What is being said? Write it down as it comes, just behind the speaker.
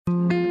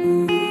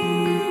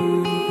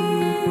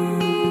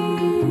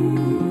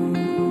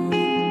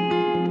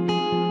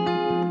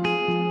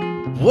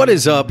What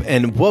is up,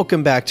 and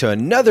welcome back to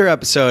another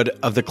episode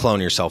of the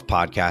Clone Yourself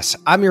podcast.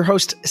 I'm your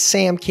host,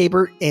 Sam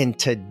Caber, and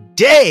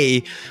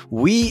today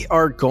we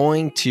are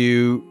going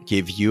to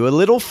give you a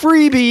little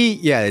freebie.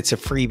 Yeah, it's a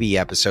freebie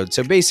episode.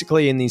 So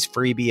basically in these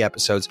freebie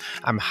episodes,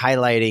 I'm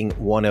highlighting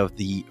one of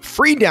the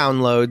free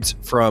downloads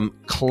from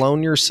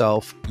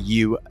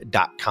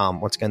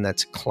cloneyourselfu.com. Once again,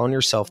 that's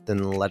cloneyourself, then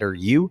the letter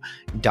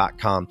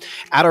u.com.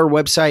 At our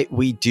website,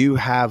 we do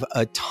have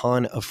a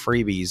ton of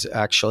freebies.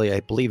 Actually,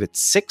 I believe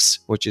it's 6,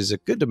 which is a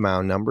good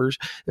amount of numbers.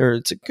 Or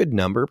it's a good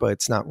number, but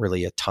it's not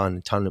really a ton.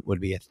 A ton would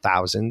be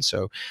 1,000.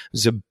 So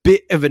it's a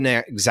bit of an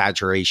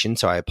exaggeration.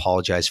 So I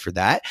apologize for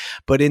that.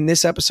 But in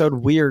this episode,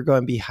 we are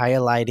going to be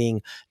highlighting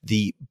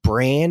the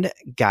brand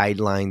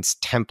guidelines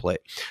template.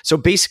 So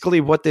basically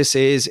what this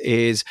is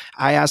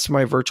I asked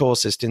my virtual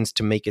assistants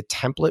to make a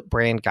template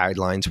brand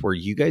guidelines where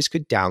you guys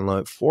could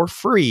download for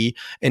free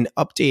and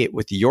update it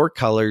with your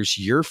colors,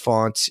 your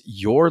fonts,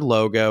 your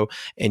logo,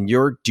 and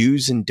your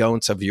do's and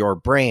don'ts of your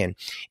brand.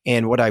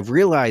 And what I've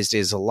realized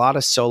is a lot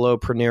of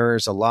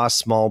solopreneurs, a lot of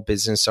small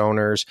business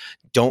owners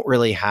don't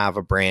really have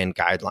a brand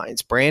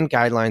guidelines. Brand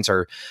guidelines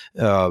are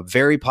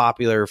very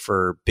popular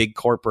for big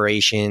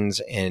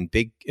corporations and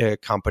big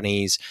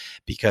companies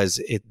because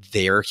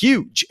they're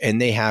huge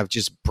and they have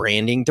just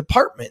branding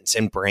departments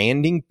and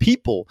branding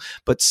people.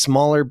 But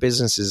smaller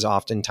businesses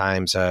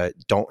oftentimes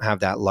don't have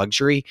that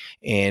luxury,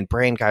 and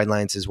brand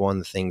guidelines is one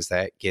of the things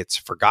that gets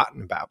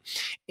forgotten about.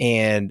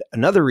 And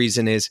another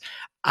reason is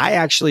I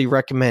actually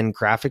recommend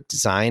graphic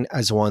design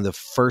as one of the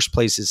first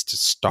places to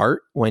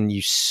start when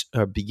you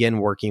begin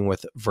working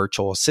with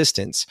virtual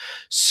assistants.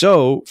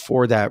 So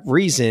for that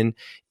reason,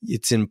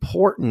 it's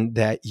important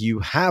that you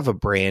have a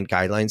brand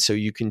guideline so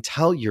you can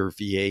tell your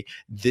VA,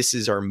 this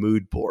is our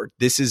mood board.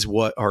 This is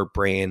what our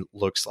brand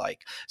looks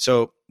like.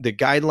 So the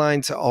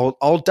guidelines,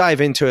 I'll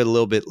dive into it a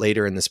little bit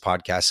later in this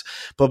podcast.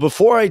 But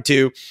before I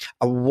do,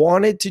 I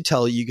wanted to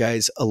tell you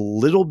guys a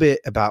little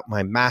bit about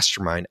my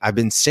mastermind. I've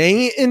been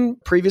saying it in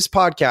previous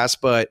podcasts,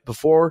 but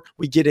before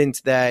we get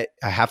into that,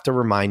 I have to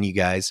remind you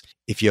guys,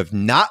 if you have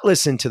not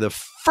listened to the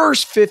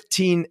first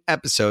 15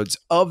 episodes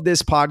of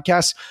this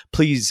podcast,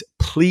 please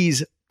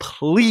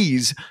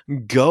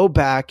go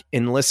back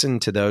and listen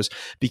to those,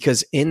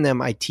 because in them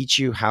I teach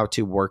you how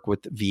to work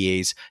with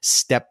VAs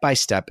step by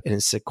step in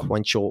a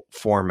sequential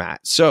format.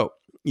 So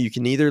you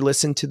can either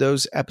listen to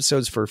those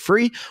episodes for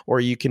free,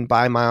 or you can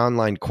buy my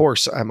online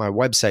course at my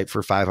website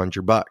for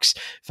 $500.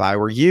 If I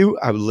were you,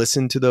 I would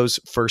listen to those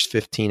first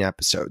 15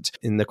 episodes.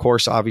 In the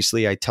course,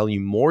 obviously, I tell you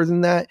more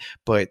than that,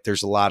 but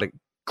there's a lot of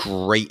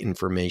great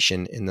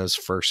information in those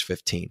first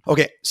 15.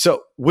 Okay,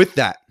 so with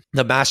that,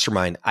 the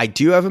mastermind. I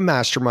do have a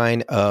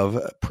mastermind of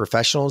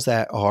professionals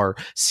that are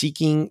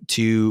seeking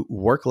to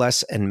work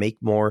less and make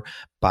more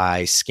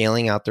by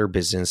scaling out their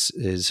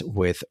businesses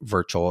with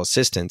virtual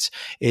assistants.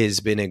 It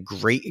has been a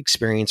great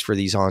experience for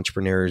these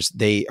entrepreneurs.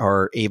 They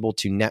are able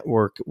to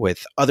network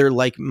with other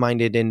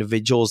like-minded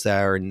individuals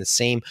that are in the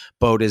same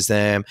boat as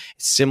them,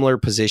 similar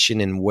position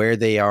in where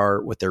they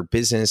are with their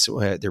business.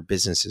 Their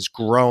business is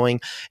growing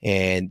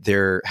and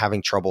they're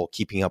having trouble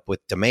keeping up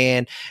with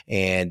demand,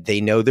 and they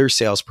know their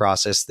sales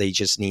process. They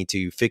just need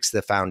to fix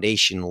the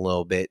foundation a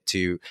little bit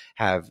to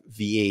have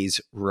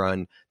VAs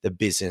run the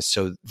business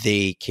so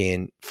they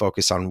can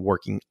focus on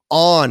working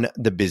on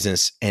the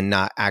business and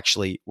not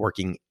actually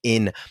working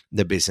in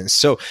the business.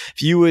 So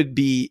if you would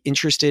be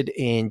interested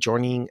in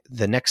joining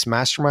the next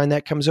mastermind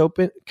that comes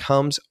open,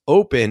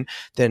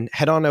 then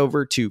head on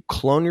over to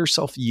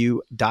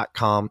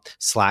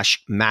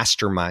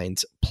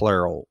cloneyourselfu.com/masterminds,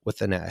 plural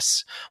with an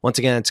S. Once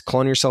again, it's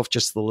cloneyourself,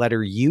 just the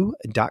letter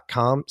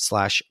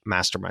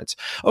u.com/masterminds.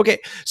 Okay,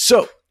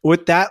 so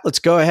with that, let's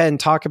go ahead and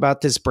talk about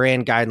this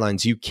brand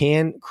guidelines. You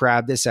can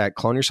grab this at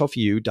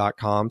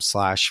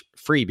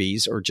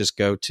cloneyourselfu.com/freebies, or just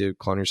go to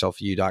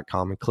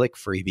cloneyourselfu.com and click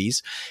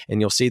freebies, and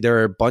you'll see there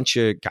are a bunch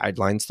of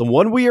guidelines. The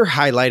one we are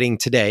highlighting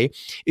today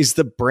is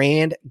the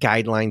brand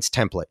guidelines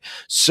template.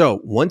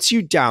 So once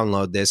you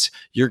download this,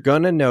 you're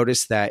going to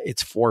notice that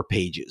it's 4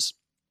 pages.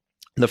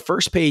 The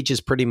first page is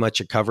pretty much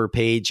a cover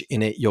page.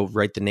 In it, you'll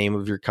write the name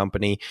of your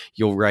company,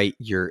 you'll write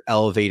your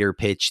elevator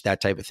pitch,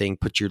 that type of thing,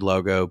 put your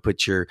logo,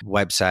 put your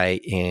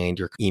website and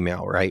your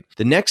email, right?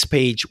 The next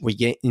page, we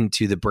get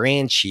into the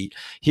brand sheet.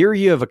 Here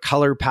you have a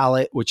color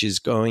palette, which is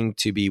going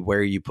to be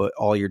where you put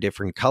all your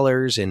different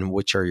colors and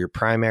which are your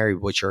primary,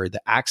 which are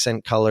the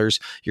accent colors,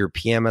 your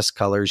PMS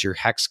colors, your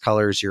hex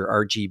colors, your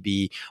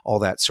RGB, all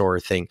that sort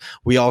of thing.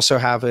 We also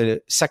have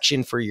a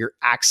section for your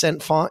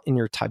accent font and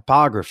your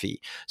typography.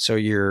 So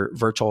your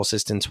virtual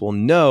assistants will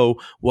know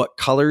what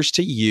colors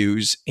to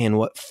use and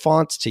what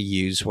fonts to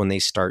use when they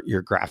start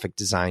your graphic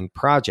design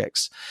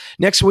projects.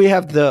 Next, we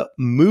have the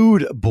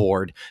mood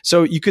board.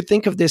 So you could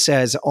think of this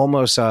as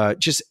almost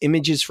just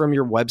images from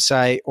your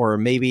website, or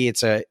maybe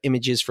it's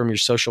images from your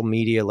social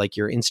media like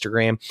your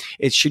Instagram.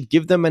 It should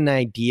give them an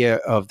idea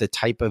of the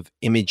type of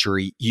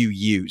imagery you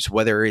use,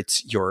 whether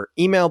it's your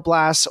email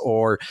blasts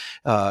or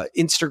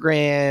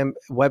Instagram,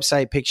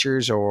 website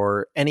pictures,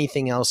 or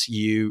anything else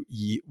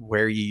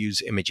where you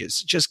use images.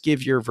 images. Just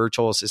give your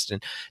virtual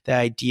assistant the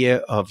idea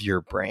of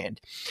your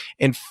brand.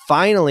 And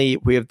finally,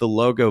 we have the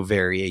logo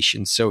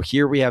variation. So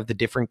here we have the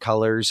different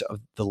colors of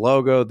the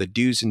logo, the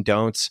do's and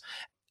don'ts,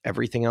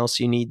 everything else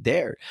you need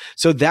there.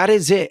 So that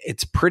is it.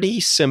 It's pretty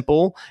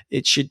simple.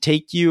 It should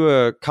take you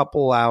a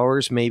couple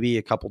hours, maybe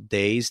a couple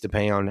days,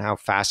 depending on how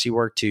fast you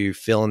work, to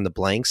fill in the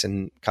blanks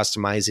and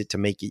customize it to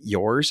make it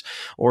yours.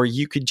 Or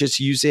you could just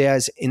use it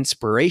as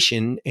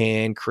inspiration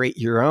and create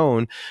your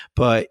own.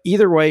 But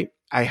either way,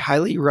 I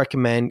highly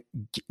recommend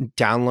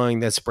downloading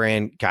this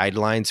brand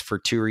guidelines for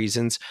two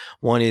reasons.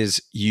 One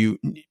is you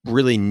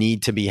really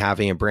need to be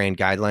having a brand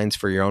guidelines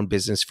for your own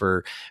business,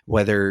 for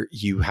whether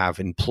you have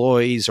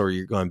employees or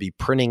you're going to be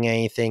printing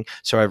anything,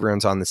 so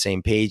everyone's on the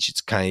same page. It's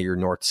kind of your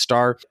North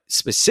Star.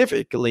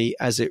 Specifically,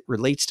 as it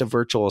relates to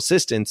virtual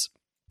assistants,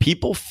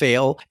 people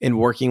fail in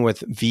working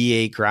with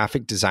VA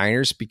graphic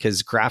designers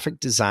because graphic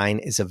design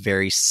is a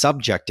very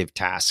subjective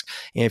task.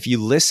 And if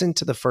you listen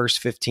to the first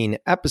 15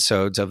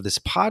 episodes of this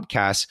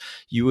podcast,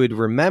 you would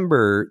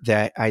remember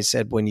that I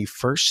said when you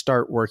first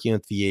start working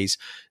with VAs,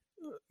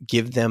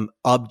 give them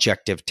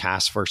objective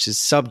tasks versus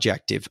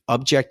subjective.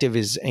 Objective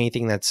is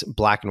anything that's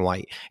black and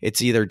white.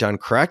 It's either done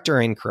correct or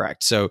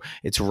incorrect. So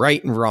it's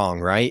right and wrong,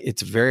 right?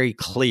 It's very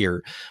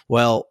clear.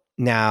 Well,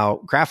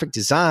 now, graphic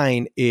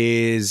design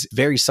is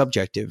very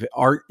subjective.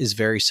 Art is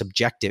very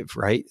subjective,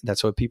 right?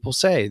 That's what people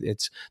say.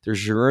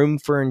 There's room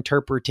for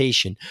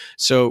interpretation.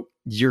 So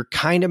you're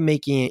kind of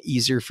making it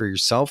easier for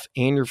yourself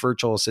and your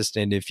virtual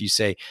assistant if you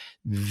say,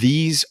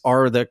 these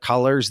are the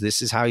colors.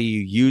 This is how you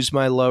use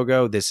my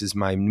logo. This is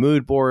my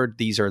mood board.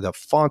 These are the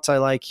fonts I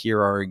like. Here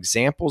are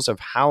examples of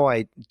how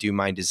I do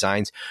my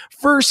designs,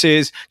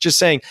 versus just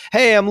saying,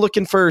 hey, I'm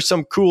looking for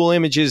some cool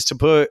images to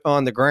put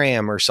on the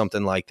gram or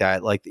something like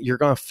that. Like, you're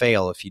going to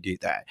fail if you do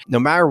that. No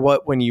matter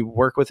what, when you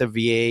work with a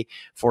VA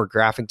for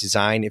graphic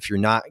design, if you're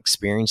not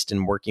experienced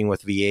in working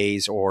with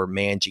VAs or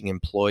managing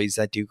employees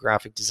that do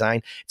graphic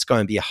design, it's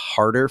going to be a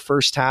harder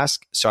first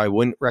task. So I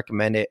wouldn't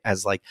recommend it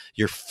as like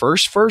your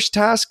first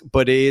task,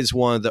 but it is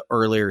one of the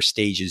earlier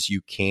stages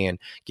you can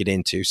get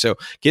into. So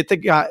get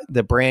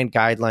the brand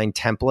guideline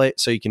template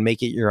so you can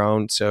make it your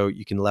own, so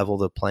you can level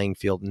the playing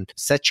field and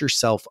set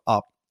yourself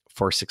up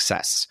for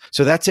success.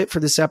 So that's it for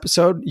this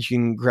episode. You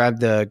can grab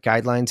the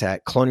guidelines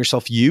at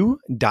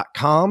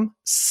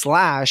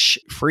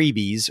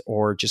cloneyourselfu.com/freebies,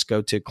 or just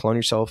go to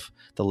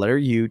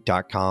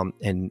cloneyourself.com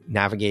and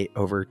navigate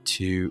over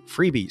to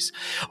freebies.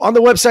 On the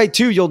website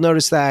too, you'll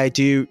notice that I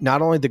do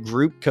not only the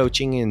group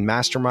coaching and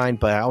mastermind,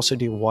 but I also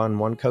do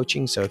one-on-one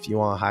coaching. So if you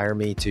want to hire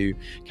me to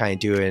kind of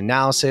do an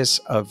analysis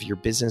of your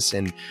business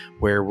and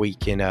where we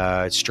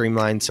can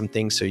streamline some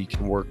things so you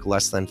can work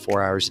less than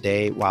 4 hours a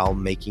day while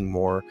making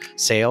more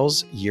sales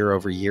year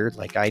over year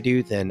like I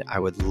do, then I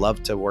would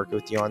love to work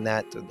with you on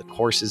that. The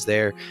course is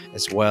there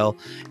as well.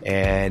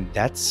 And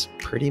that's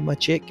pretty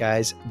much it,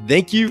 guys.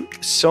 Thank you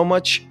so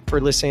much for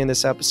listening to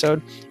this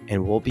episode,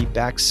 and we'll be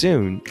back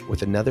soon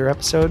with another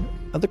episode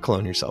of the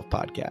Clone Yourself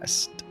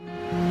podcast.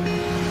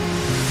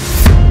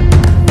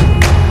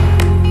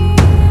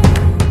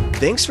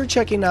 Thanks for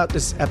checking out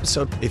this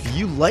episode. If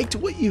you liked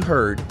what you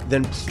heard,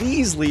 then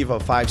please leave a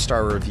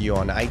 5-star review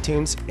on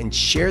iTunes and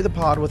share the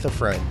pod with a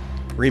friend.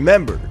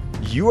 Remember,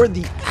 you are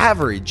the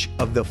average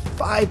of the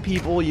 5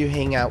 people you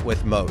hang out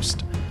with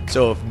most.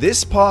 So if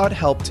this pod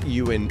helped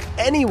you in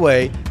any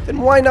way,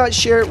 then why not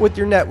share it with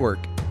your network?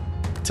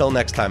 Till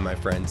next time, my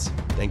friends.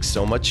 Thanks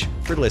so much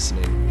for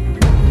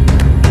listening.